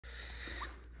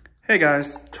Hey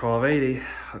guys, 1280.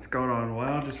 What's going on?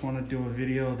 Well, I just want to do a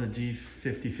video of the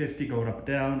G5050 going up and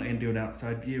down and do an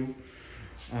outside view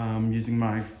using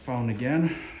my phone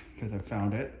again because I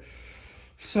found it.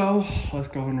 So let's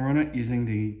go and run it using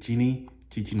the Genie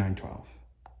GT912.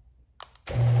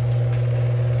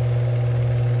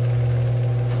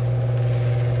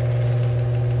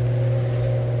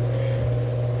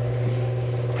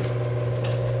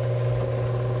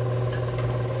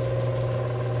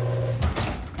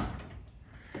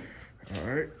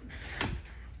 Alright.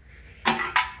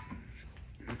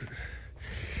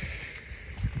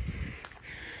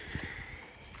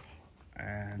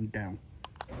 And down.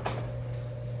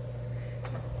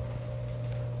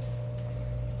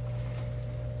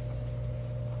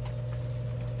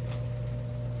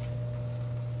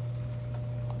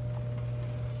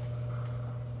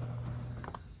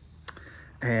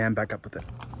 And back up with it.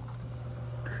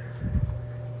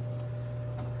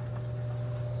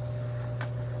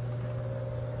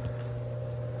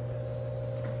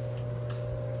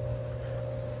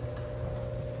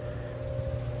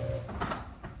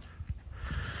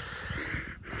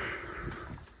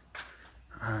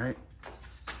 All right,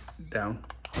 down.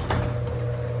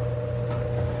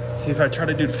 See if I try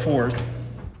to do the fourth.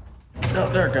 Oh,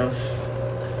 there it goes.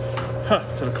 Huh,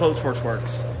 so the closed force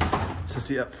works. So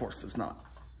see, that force is not.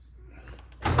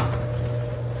 So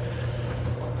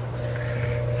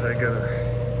I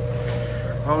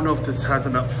gotta, I don't know if this has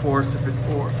enough force if it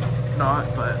or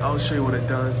not, but I'll show you what it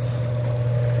does.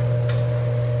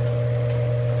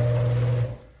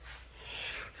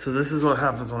 So this is what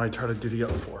happens when I try to do the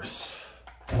up force.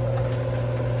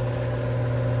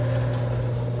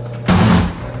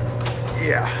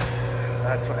 Yeah,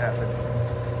 that's what happens.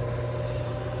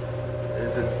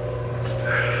 Is it?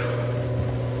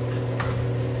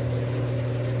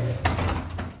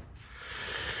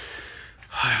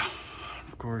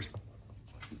 Of course,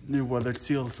 new weather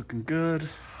seal's looking good.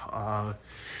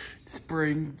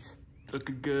 Spring's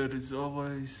looking good as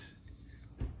always.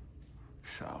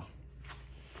 So,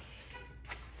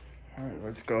 all right,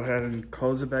 let's go ahead and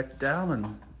close it back down,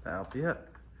 and that'll be it.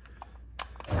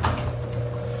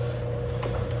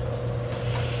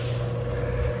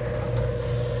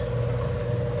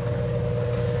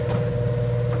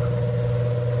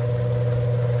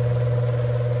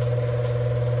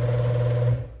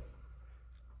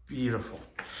 Beautiful.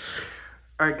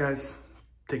 All right, guys,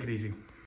 take it easy.